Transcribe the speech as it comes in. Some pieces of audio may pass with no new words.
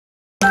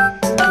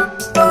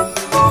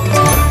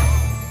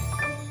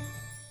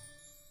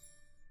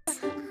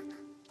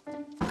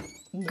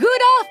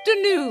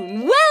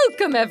afternoon.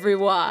 Welcome,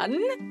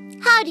 everyone.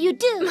 How do you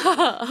do?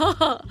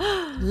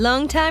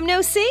 Long time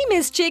no see,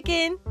 Miss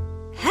Chicken.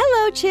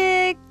 Hello,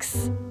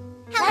 chicks.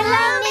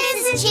 Hello,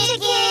 Mrs.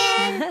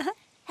 Chicken.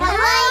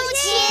 Hello,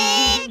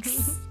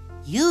 chicks.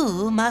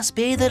 You must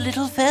be the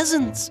little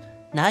pheasants.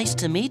 Nice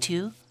to meet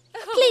you.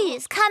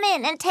 Please come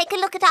in and take a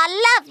look at our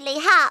lovely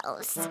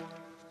house.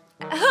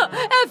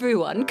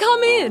 Everyone,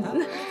 come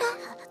in.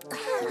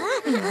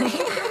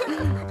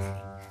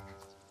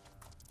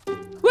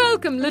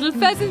 Welcome, little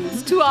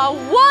pheasants, to our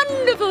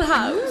wonderful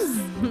house.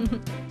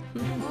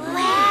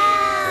 Wow!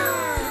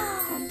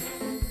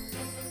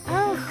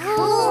 Oh,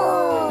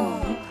 cool.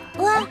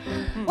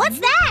 What's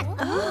that?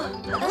 Whoa!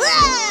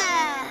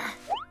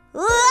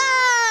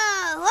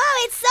 Whoa,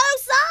 it's so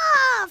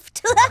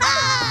soft!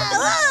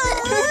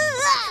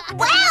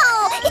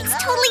 Wow, it's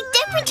totally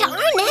different to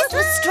our nest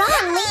with straw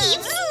and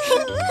leaves.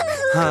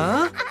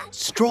 Huh?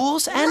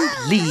 Straws and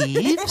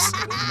leaves?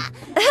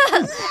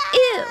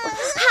 Ew,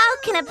 how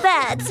can a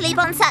bird sleep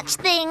on such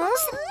things?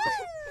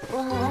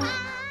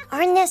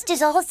 Our nest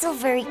is also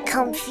very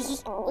comfy.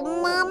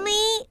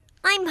 Mommy,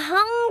 I'm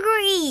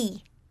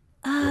hungry.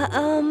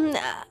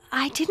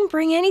 I didn't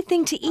bring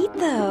anything to eat,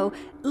 though.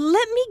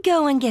 Let me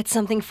go and get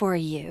something for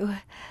you.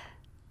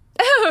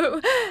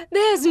 Oh,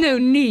 there's no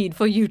need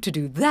for you to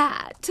do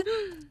that.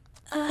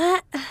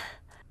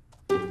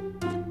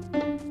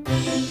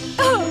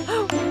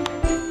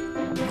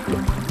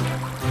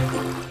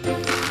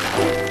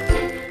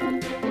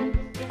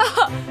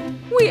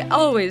 We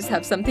always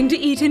have something to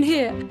eat in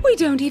here. We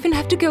don't even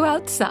have to go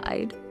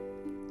outside.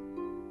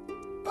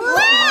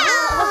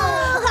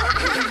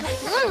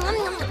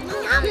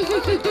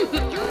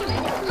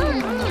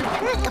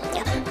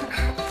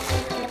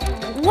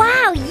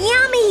 Wow,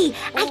 yummy!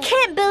 I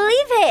can't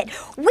believe it!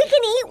 We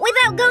can eat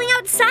without going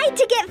outside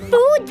to get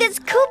food. This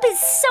coop is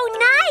so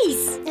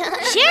nice!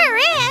 Sure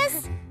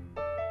is!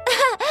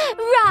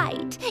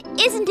 Right.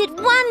 Isn't it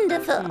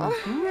wonderful?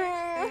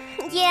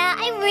 Yeah,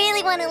 I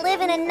really want to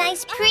live in a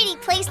nice, pretty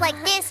place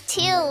like this,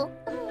 too. I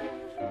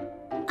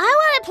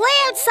want to play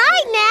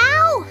outside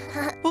now!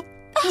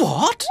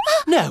 What?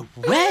 No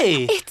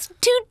way! It's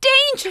too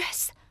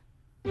dangerous.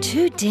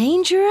 Too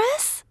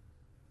dangerous?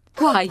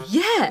 Why,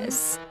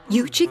 yes.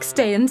 You chicks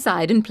stay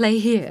inside and play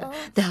here.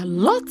 There are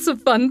lots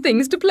of fun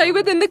things to play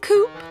with in the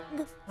coop.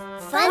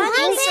 Fun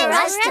things for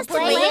us to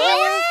play with?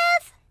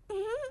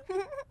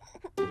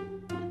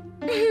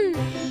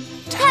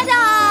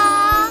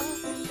 Ta-da!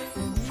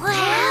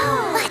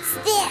 Wow! What's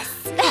this?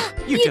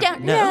 You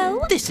don't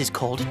know? This is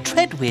called a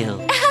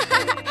treadwheel.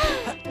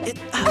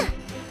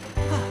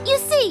 You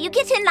see, you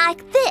get in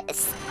like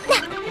this.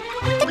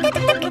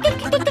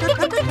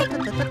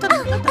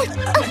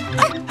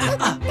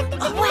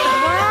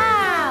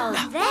 Wow!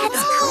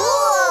 That's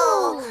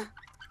cool!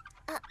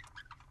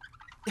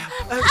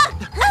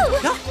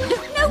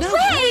 No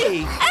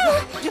way!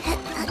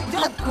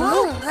 Oh,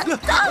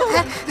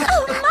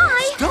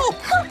 my! Stop!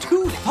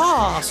 Too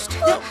fast!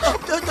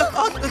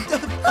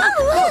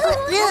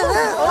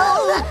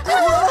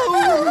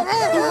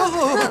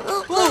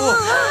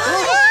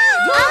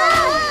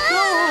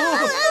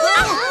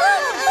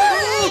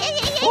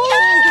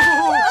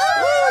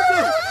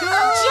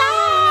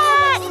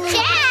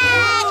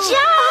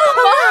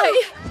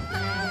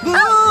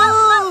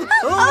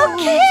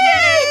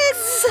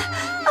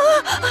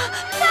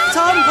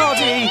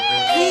 Somebody,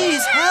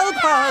 please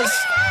help us!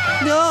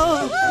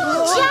 No!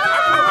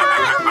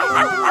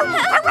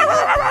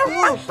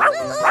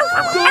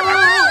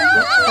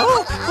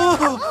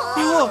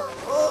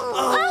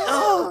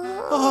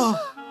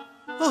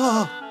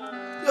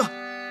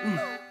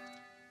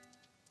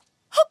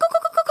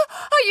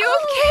 Are you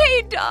okay,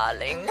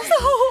 darlings?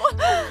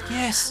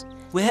 Yes,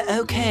 we're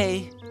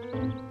okay.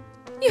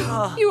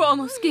 You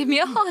almost gave me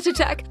a heart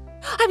attack.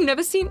 I've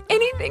never seen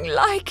anything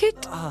like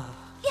it.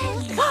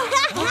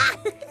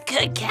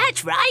 Good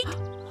catch, right?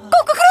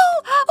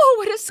 Oh,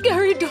 what a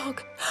scary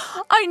dog.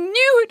 I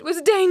knew it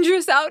was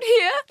dangerous out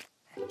here.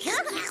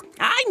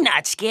 I'm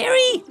not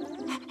scary.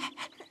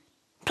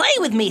 Play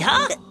with me,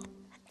 huh?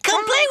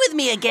 Come play with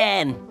me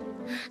again.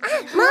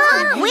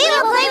 Mom, we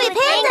will play with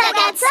Panda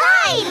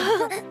outside!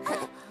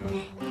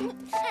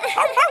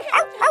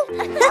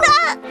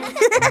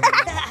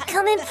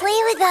 Come and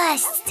play with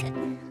us.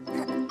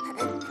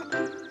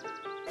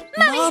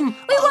 Mom,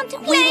 we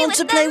want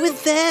to play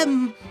with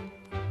them.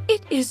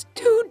 It is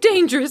too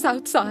dangerous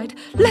outside.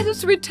 Let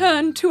us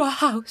return to our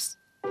house.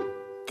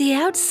 The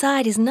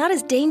outside is not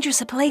as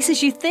dangerous a place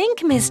as you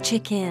think, Miss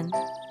Chicken.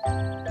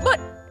 But,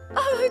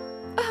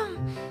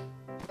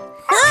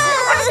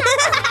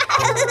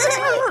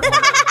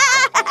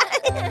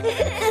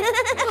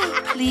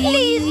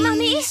 Please,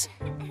 Mummy.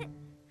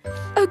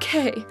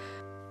 Okay,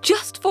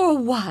 just for a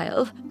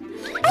while.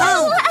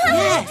 Oh,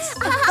 yes.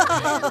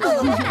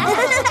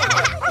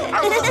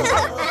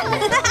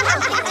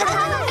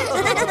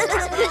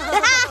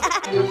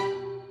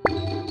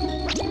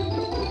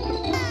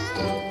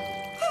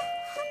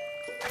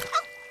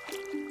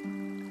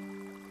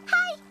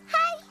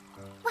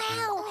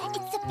 Wow,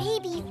 it's a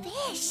baby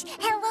fish.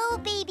 Hello,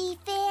 baby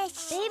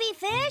fish. Baby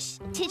fish?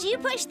 Did you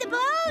push the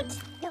boat?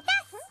 Yes,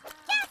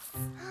 yes.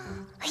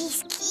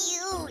 He's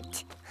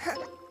cute.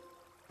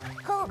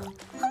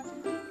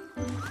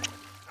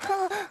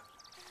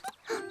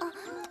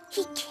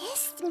 He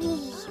kissed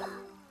me.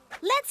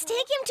 Let's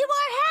take him to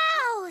our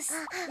house.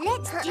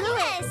 Let's do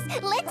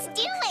it. Let's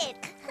do it.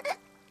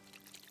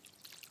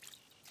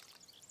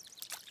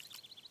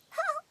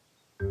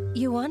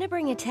 You want to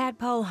bring a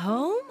tadpole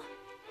home?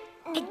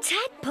 A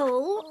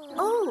tadpole?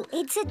 Oh,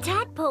 it's a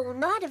tadpole,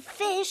 not a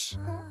fish.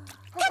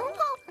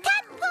 Tadpole,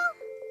 tadpole.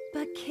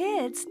 But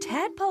kids,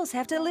 tadpoles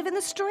have to live in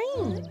the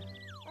stream.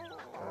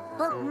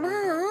 But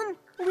Mom,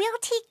 we'll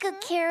take good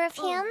care of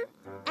him.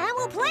 And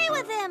we'll play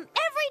with him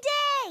every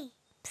day.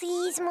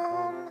 Please,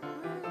 Mom.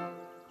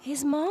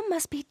 His mom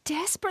must be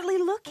desperately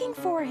looking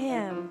for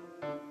him.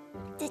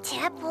 The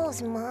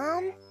tadpole's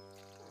mom?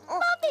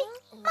 Mommy!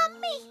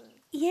 Mommy!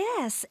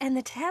 Yes, and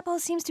the tadpole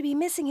seems to be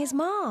missing his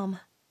mom.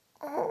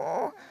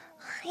 Oh,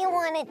 I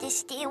wanted to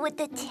stay with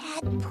the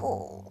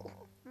tadpole.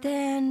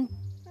 Then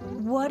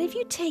what if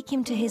you take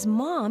him to his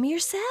mom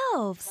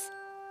yourselves?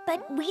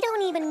 But we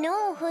don't even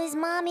know who his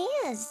mom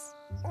is.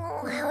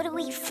 Oh, how do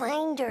we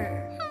find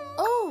her?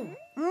 Oh,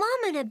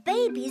 Mom and the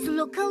babies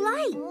look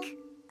alike.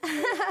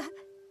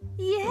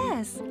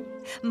 Yes,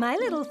 my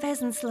little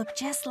pheasants look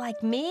just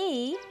like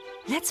me.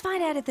 Let's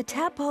find out if the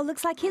tadpole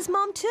looks like his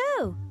mom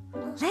too.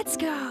 Let's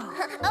go.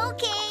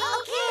 Okay.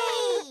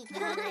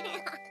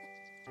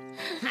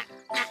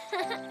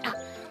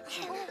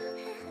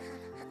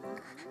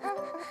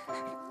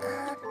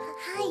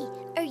 Hi,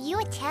 are you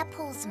a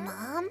tadpole's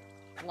mom?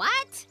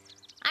 What?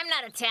 I'm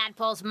not a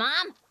tadpole's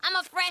mom. I'm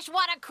a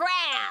freshwater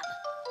crab.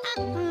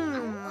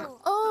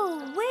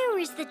 Oh, where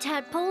is the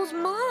tadpole's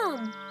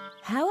mom?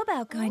 How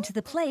about going to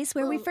the place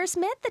where we first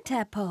met the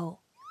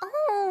tadpole?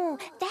 Oh,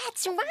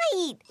 that's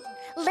right.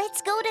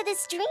 Let's go to the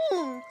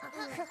stream.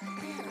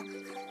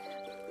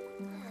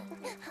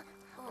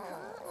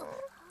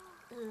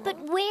 But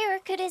where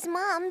could his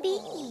mom be?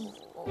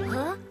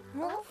 Huh?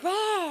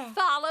 There.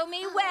 Follow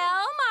me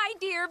well, my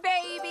dear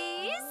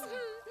babies.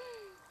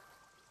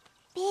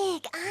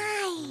 Big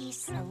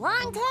eyes. A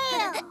long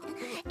tail.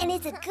 And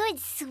it's a good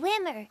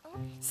swimmer.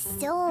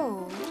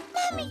 So...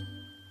 Mommy!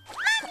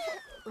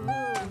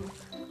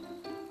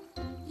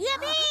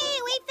 Yippee!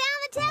 We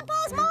found the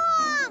tadpole's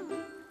mom!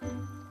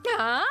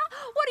 Huh?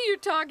 What are you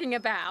talking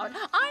about?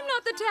 I'm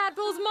not the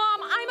tadpole's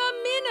mom. I'm a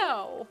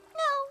minnow.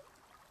 No,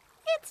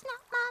 it's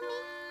not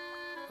Mommy.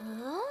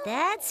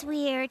 That's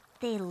weird.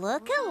 They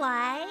look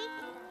alike.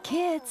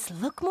 Kids,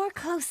 look more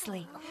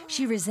closely.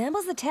 She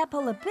resembles the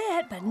tadpole a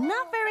bit, but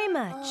not very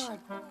much.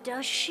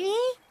 Does she?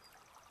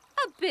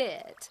 A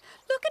bit.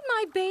 Look at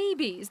my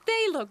babies.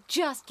 They look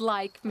just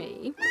like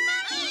me.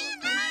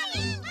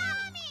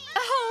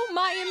 Oh,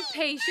 my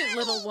impatient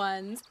little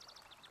ones.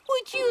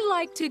 Would you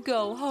like to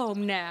go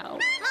home now?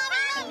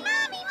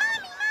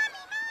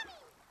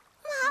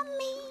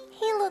 Mommy!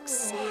 He looks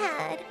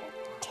sad.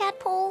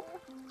 Tadpole,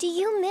 do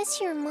you miss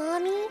your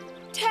mommy?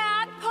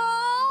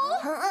 Tadpole?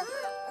 Huh?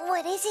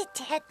 What is it,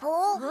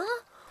 Tadpole?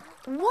 Huh?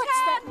 What's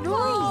that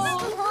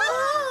noise?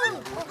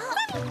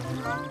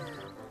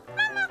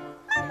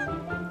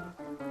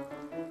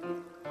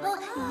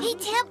 Hey,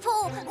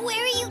 Tadpole,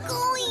 where are you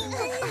going?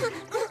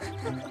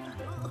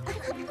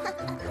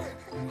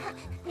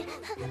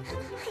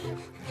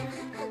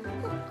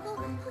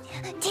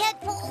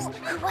 Tadpole,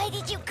 why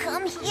did you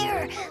come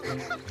here?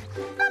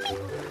 Mommy!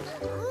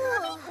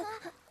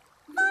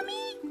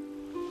 Mommy!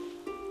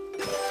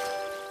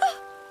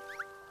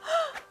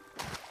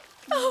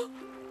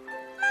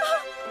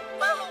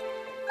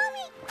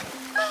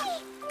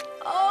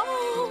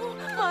 Oh,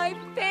 my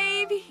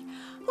baby.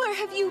 Where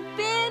have you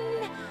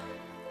been?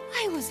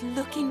 I was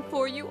looking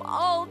for you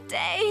all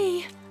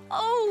day.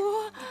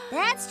 Oh.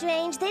 That's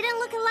strange. They don't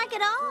look alike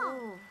at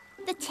all.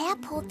 The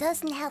tadpole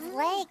doesn't have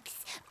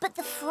legs, but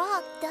the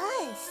frog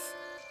does.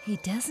 He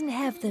doesn't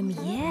have them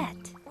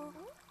yet.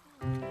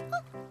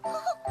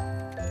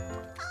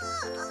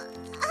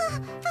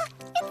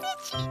 It's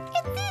itchy.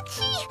 It's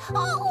itchy.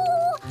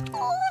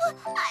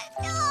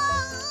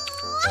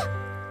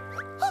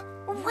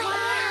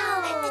 Wow!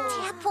 The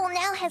tadpole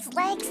now has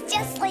legs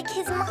just like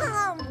his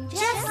mom.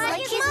 Just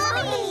like his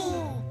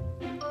mommy.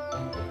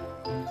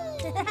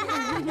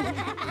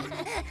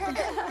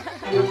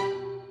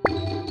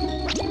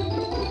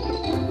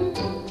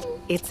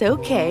 It's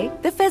okay.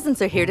 The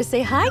pheasants are here to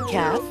say hi,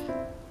 Calf.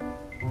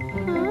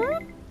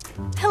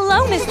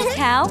 Hello, Mrs.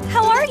 Cow.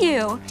 How are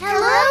you?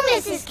 Hello,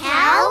 Mrs.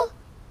 Cow.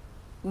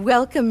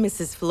 Welcome,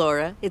 Mrs.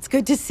 Flora. It's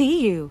good to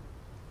see you.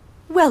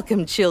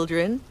 Welcome,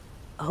 children.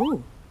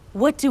 Oh,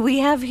 what do we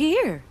have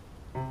here?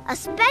 A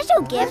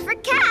special gift for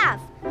Calf.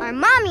 Our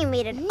mommy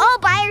made it all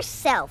by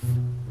herself.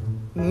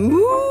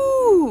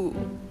 Ooh!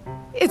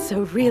 It's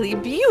a really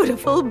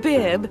beautiful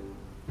bib.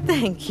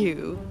 Thank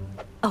you.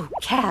 Oh,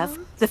 Calf,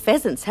 the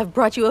pheasants have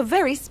brought you a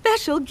very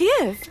special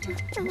gift.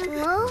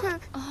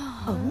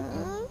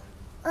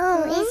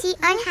 Oh, is he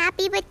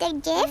unhappy with the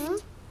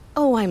gift?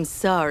 Oh, I'm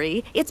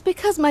sorry. It's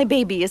because my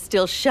baby is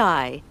still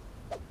shy.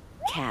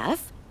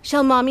 Calf,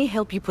 shall Mommy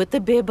help you put the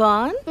bib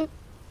on?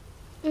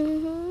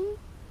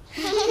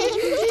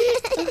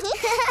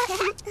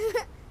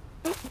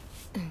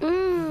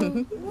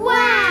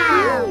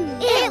 Wow!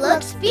 It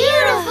looks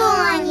beautiful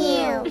on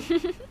you!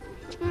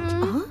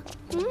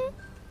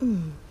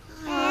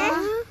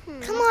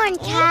 Come on,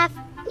 Calf.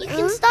 You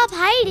can stop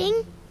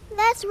hiding.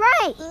 That's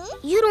right.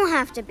 You don't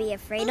have to be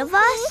afraid of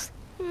us.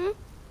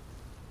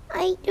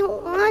 I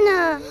don't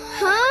wanna.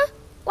 Huh?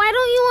 Why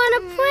don't you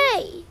wanna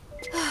pray?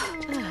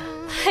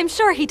 I'm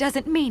sure he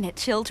doesn't mean it,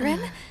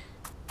 children.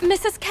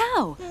 Mrs.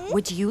 Cow,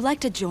 would you like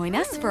to join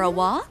us for a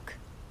walk?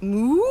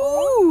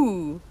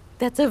 Ooh,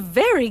 that's a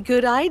very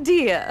good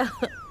idea.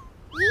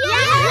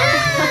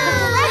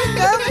 Yeah! Let's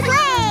go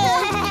play!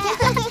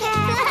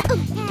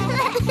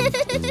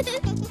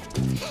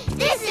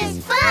 This is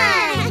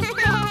fun!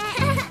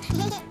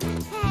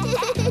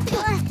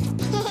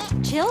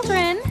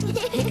 Children,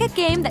 pick a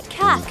game that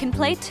Kat can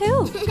play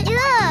too.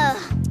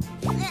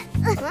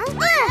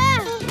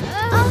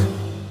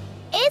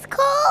 It's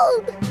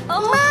cold!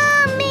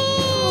 Mommy!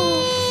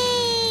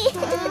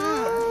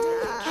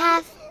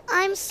 Calf,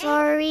 I'm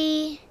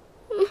sorry.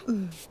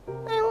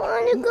 I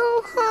want to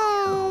go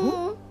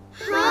home.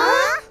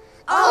 Huh?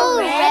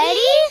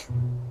 Already?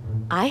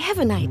 I have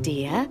an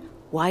idea.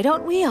 Why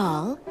don't we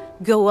all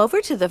go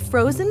over to the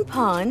frozen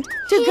pond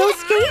to go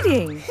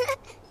skating?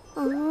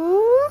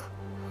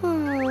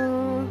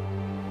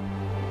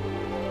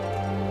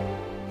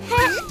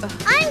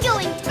 I'm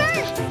going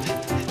first!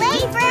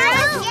 Wait for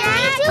us,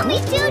 Daddy!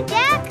 Too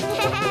deck!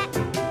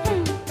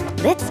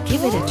 Let's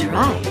give it a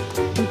try.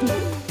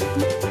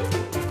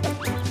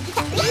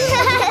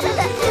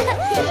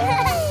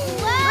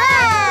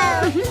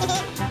 Whoa!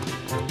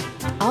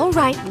 All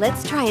right,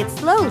 let's try it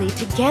slowly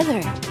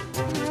together.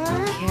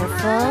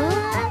 Careful.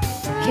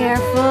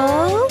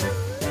 Careful.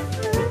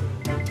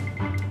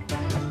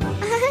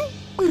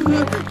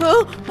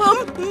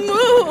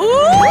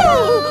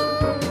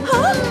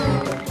 Huh?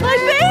 My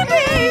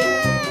baby!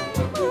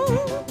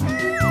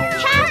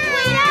 Cat,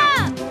 wait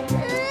up!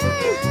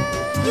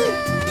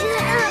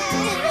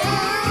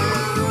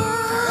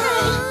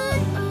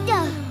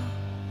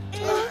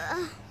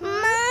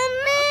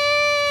 Mommy!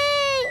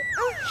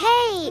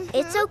 Hey,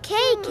 it's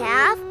okay,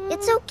 Calf.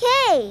 It's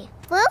okay.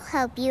 We'll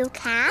help you,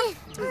 Calf.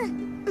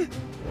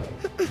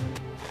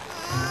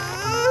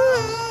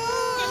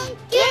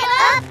 Get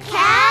up,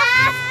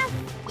 Calf!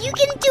 You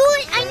can do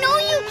it! I know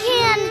you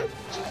can!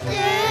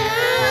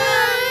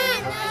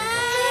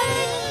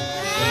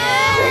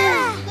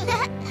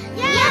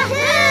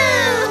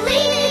 Yahoo! We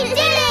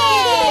did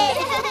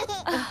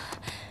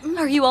it!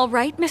 Are you all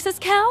right, Mrs.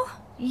 Cow?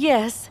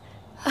 Yes.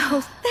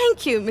 Oh,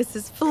 thank you,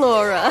 Mrs.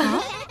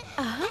 Flora.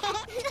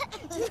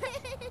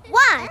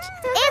 Watch!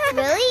 It's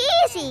really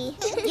easy.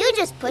 You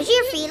just push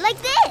your feet like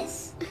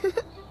this.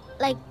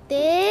 Like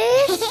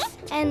this,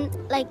 and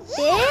like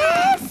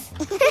this.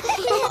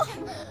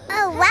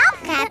 Oh, wow,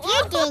 Cap,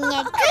 you're doing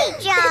a great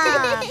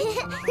job.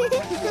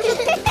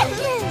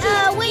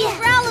 Wait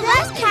for all of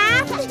us,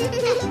 Cap.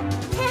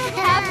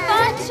 Have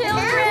fun,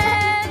 children!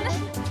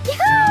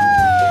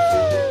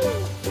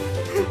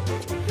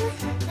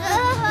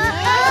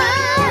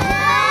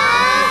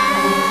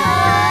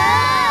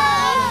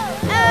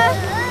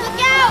 Look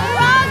out,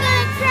 we're all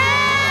gonna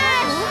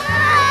crash!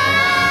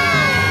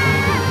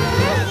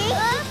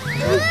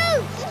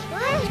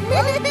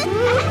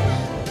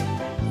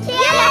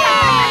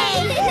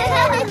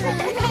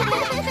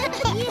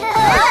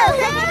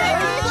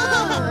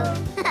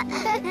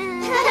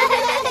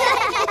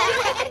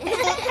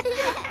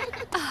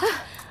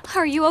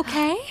 Are you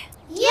okay?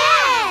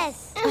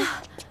 Yes!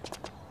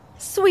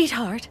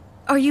 Sweetheart,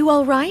 are you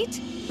all right?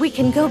 We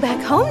can go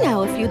back home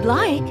now if you'd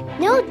like.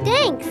 No,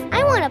 thanks.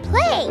 I want to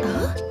play.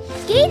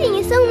 Skating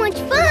is so much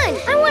fun.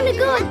 I want to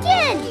go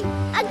again.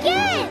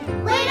 Again.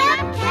 Wait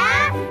up,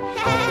 Cap.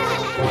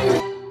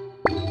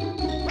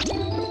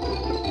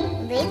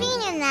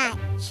 Living in that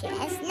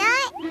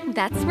chestnut?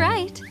 That's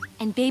right.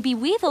 And Baby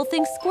Weevil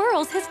thinks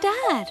Squirrel's his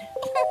dad.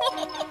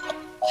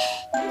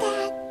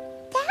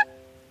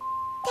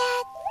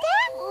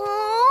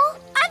 Oh,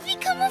 I've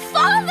become a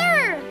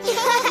father.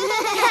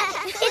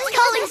 It's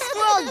calling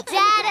Squirrel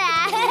Dada.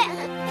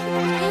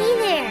 Hey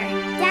there.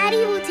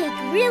 Daddy will take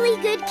really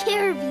good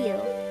care of you.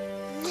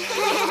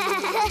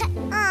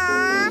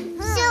 Aw,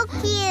 so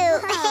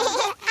cute.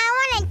 I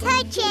want to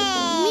touch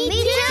it. Me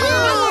too.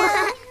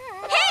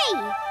 Hey,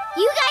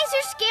 you guys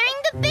are scaring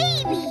the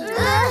baby.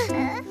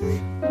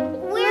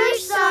 We're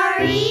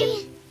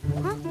sorry.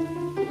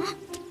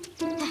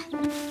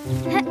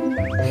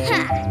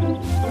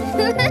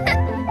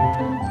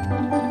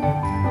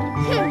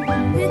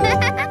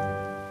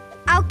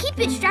 I'll keep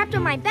it strapped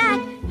on my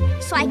back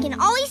so I can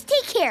always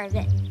take care of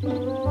it.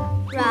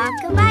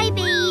 Rock-a-bye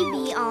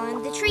baby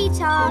on the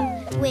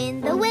treetop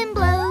when the wind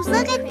blows.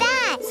 Look at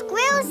that!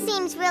 Squirrel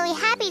seems really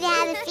happy to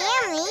have a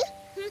family.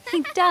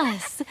 He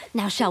does.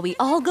 Now shall we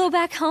all go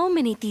back home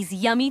and eat these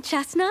yummy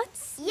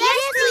chestnuts? Yes,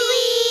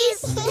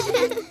 please!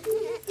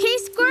 Hey,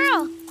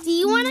 Squirrel, do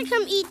you want to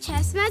come eat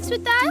chestnuts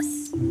with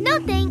us? No,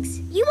 thanks.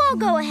 You all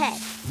go ahead.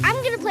 I'm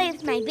going to play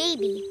with my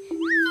baby.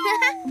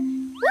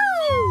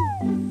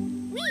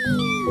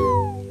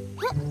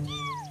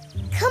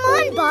 Come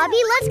on,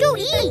 Bobby, let's go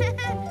eat.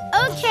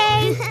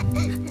 Okay.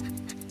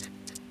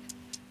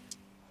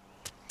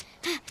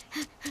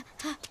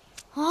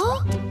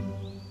 Huh?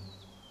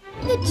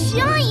 The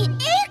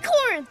giant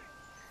acorn!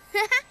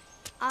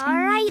 All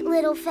right,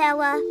 little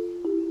fella.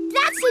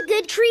 That's a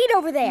good treat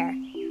over there.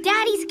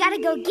 Daddy's gotta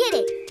go get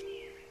it.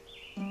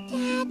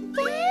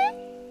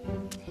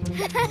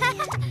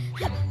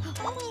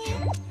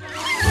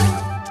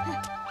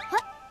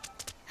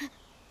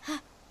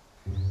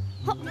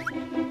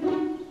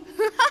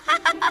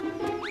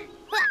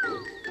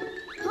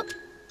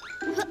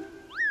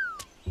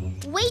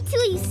 Wait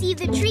till you see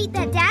the treat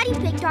that Daddy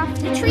picked off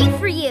the tree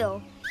for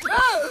you.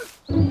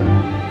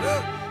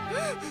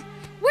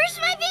 Where's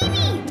my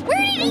baby?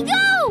 Where did he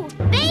go?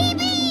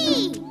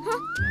 Baby!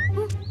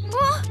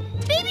 Oh,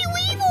 baby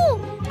Weevil!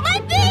 My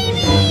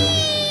baby!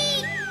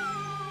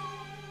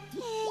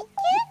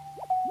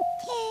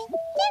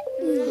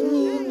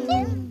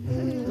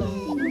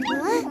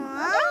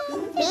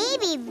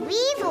 Baby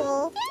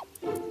Weevil?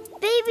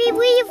 Baby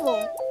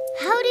Weevil,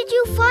 how did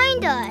you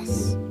find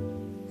us?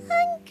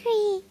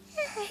 Hungry.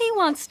 He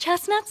wants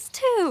chestnuts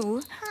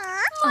too.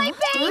 My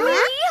baby!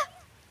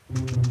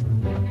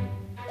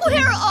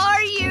 Where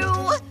are you?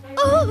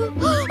 Oh,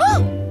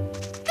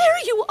 there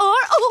you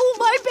are. Oh,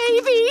 my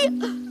baby.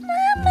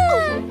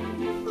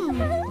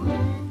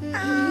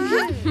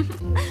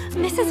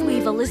 Mrs.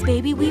 Weevil is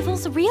Baby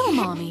Weevil's real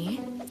mommy.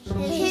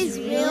 His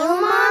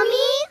real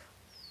mommy?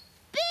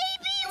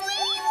 Baby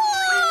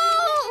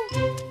Weevil!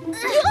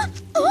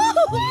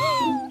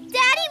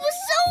 Daddy was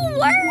so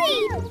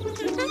worried.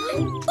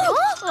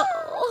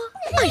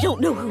 I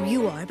don't know who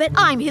you are, but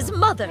I'm his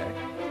mother.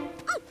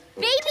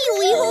 Baby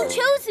Weevil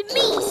chose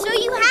me, so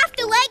you have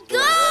to let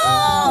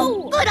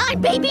go! But I'm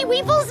Baby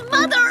Weevil's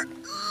mother.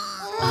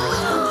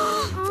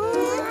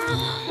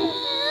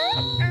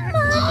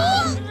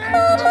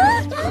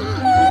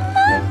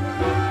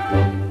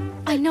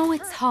 I know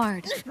it's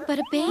hard, but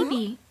a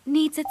baby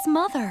needs its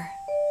mother.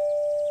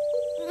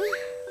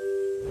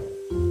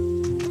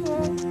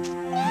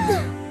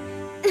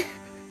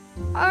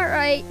 All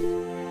right.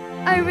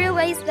 I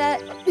realize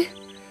that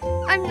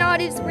I'm not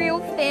his real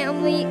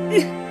family.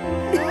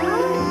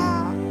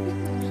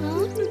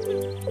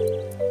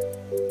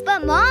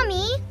 But,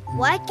 Mommy,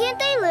 why can't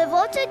they live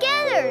all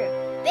together?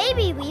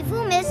 Baby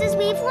Weevil, Mrs.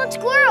 Weevil, and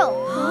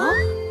Squirrel. Huh?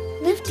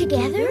 Live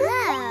together?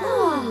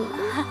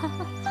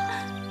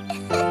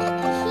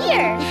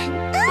 Here.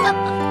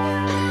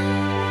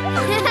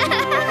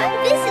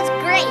 This is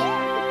great.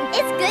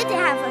 It's good to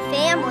have a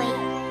family.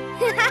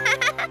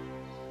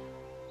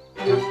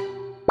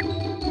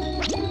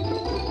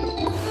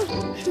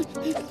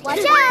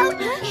 Watch out!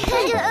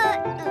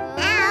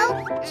 Ow!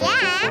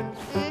 Jack!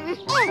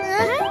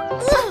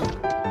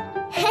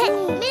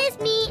 Miss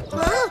me!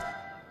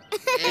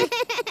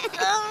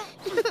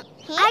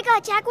 I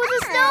got Jack with a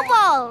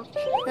snowball!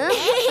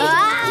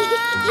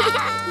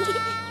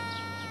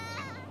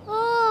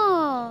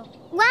 Oh!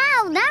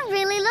 Wow, that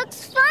really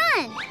looks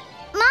fun!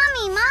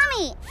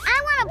 Mommy!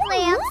 I want to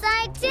play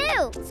outside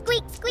too!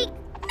 Squeak, squeak!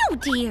 No,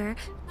 dear.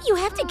 You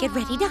have to get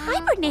ready to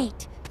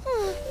hibernate.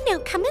 Now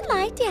come and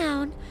lie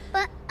down.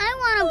 But I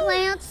want to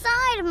play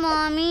outside,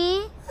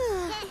 Mommy.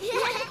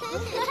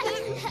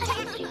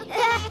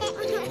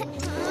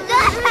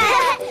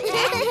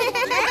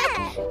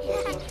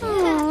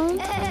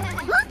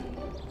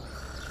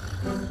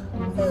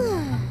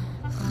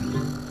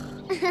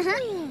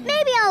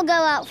 Maybe I'll go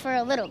out for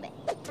a little bit.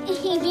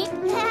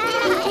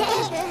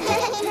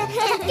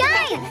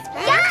 Guys!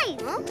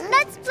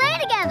 Let's play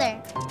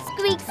together.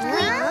 Squeak,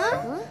 squeak.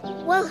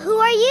 Well, who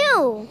are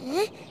you?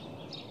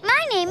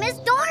 My name is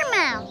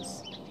Dormouse.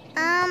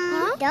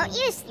 Don't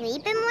you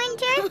sleep in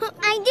winter?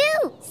 I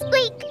do.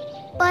 Squeak.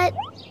 But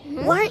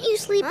why aren't you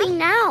sleeping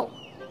now?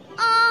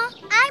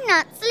 I'm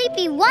not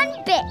sleepy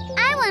one bit.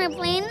 I want to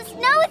play in the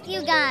snow with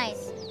you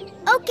guys.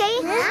 Okay,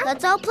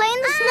 let's all play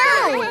in the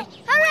snow.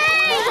 Hooray!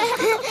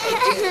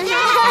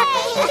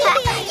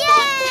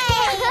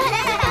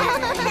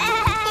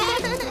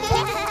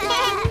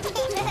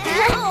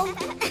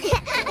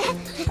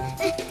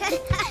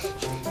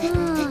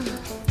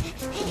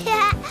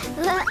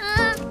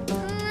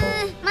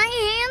 My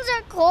hands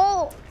are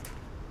cold.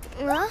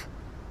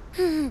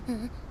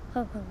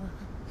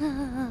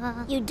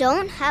 You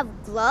don't have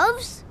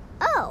gloves?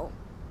 Oh.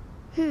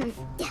 Here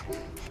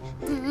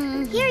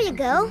you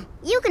go.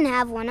 You can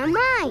have one of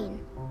mine.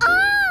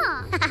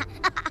 Oh!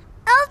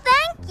 Oh,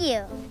 thank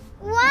you.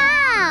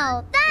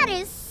 Wow, that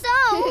is so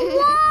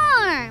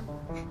warm.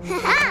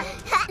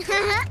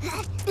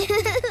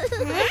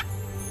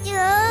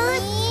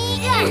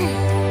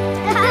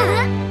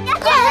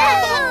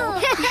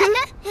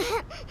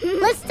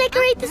 Let's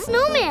decorate the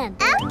snowman.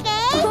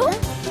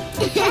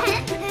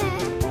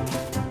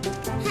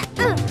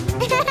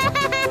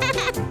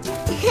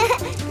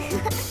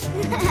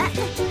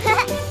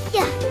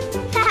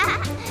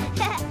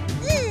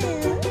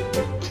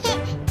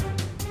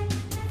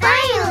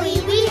 Finally,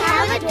 we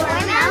have a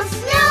Dormouse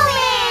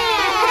snowman!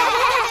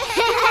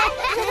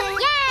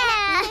 Yay!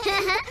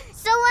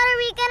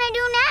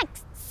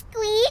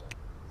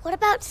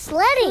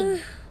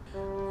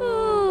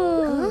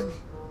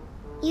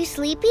 you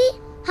sleepy?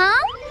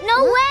 Huh?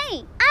 No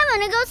way! I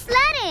want to go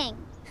sledding.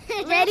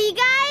 Ready,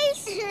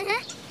 guys? Here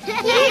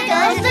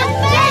goes the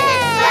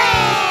pheasant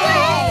sleigh!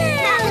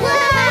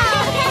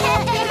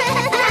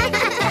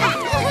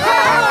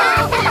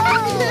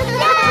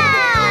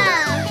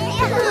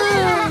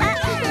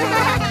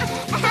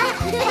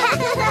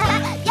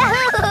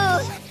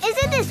 Yahoo!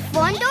 Isn't this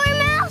fun,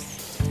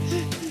 Dormouse?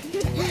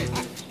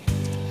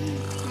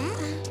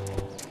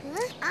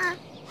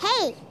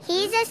 Hey,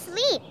 he's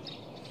asleep.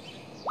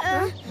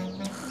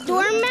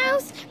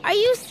 Dormouse, are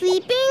you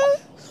sleeping?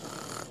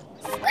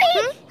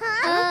 Sleep?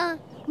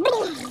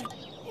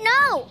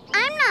 No,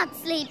 I'm not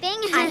sleeping.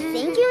 I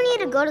think you need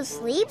to go to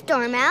sleep,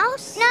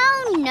 Dormouse.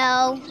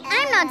 No,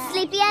 I'm not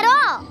sleepy at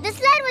all. The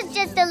sled was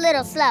just a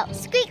little slow.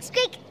 Squeak,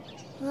 squeak.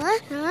 Huh?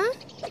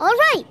 All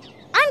right,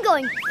 I'm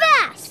going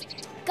fast.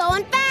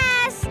 Going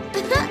fast. Yay!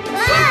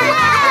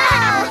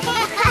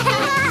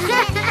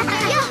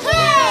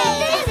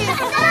 This is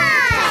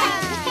fun!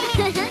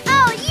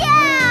 Oh,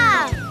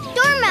 yeah!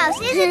 Dormouse,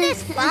 isn't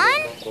this fun?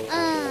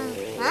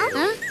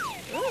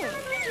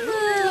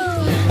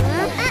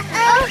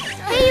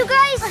 Hey, you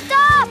guys,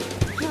 stop!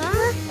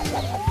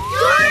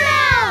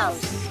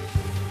 Dormouse!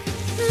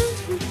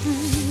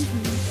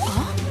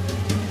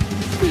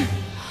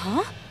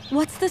 Huh?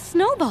 What's the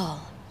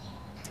snowball?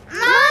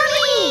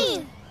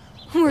 Mommy!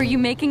 Were you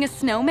making a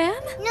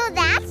snowman? No,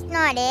 that's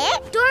not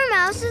it.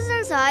 Dormouse is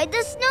inside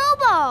the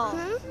snowball.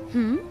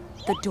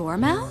 The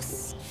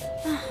dormouse?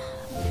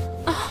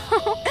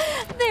 Oh,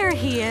 there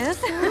he is.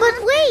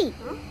 But wait!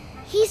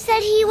 He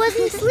said he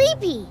wasn't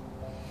sleepy.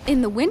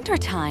 In the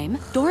wintertime,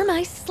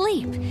 dormice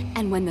sleep,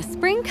 and when the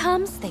spring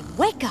comes, they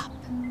wake up.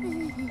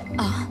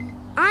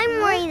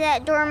 I'm worried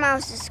that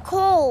Dormouse is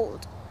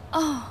cold.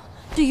 Oh,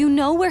 do you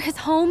know where his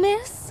home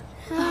is?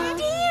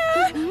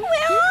 Dear,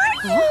 where are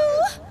you?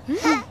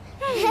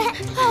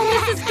 Oh,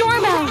 Mrs.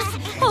 Dormouse,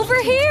 over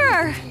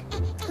here!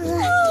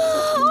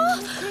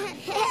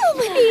 Oh,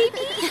 baby.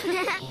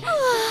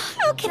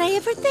 How can I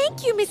ever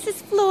thank you,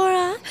 Mrs.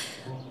 Flora?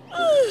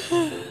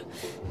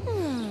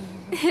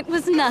 It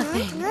was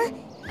nothing.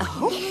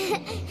 Oh?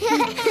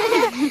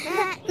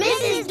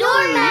 Mrs.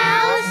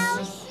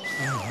 Dormouse!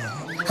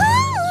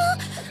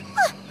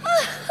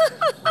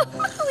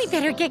 We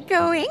better get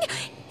going.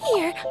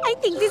 Here, I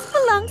think this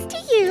belongs to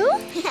you.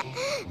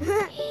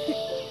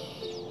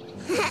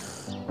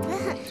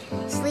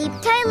 Sleep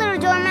tight, little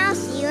Dormouse.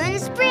 See you in the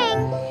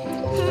spring.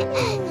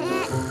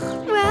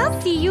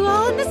 Well, see you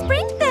all in the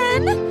spring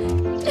then.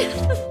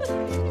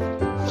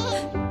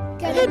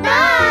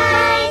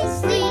 Goodbye!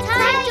 Sleep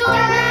tight,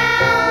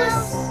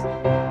 Dormouse!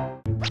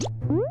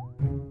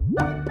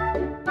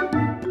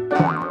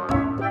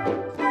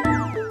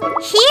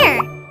 Here,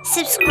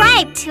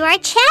 subscribe to our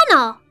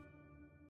channel.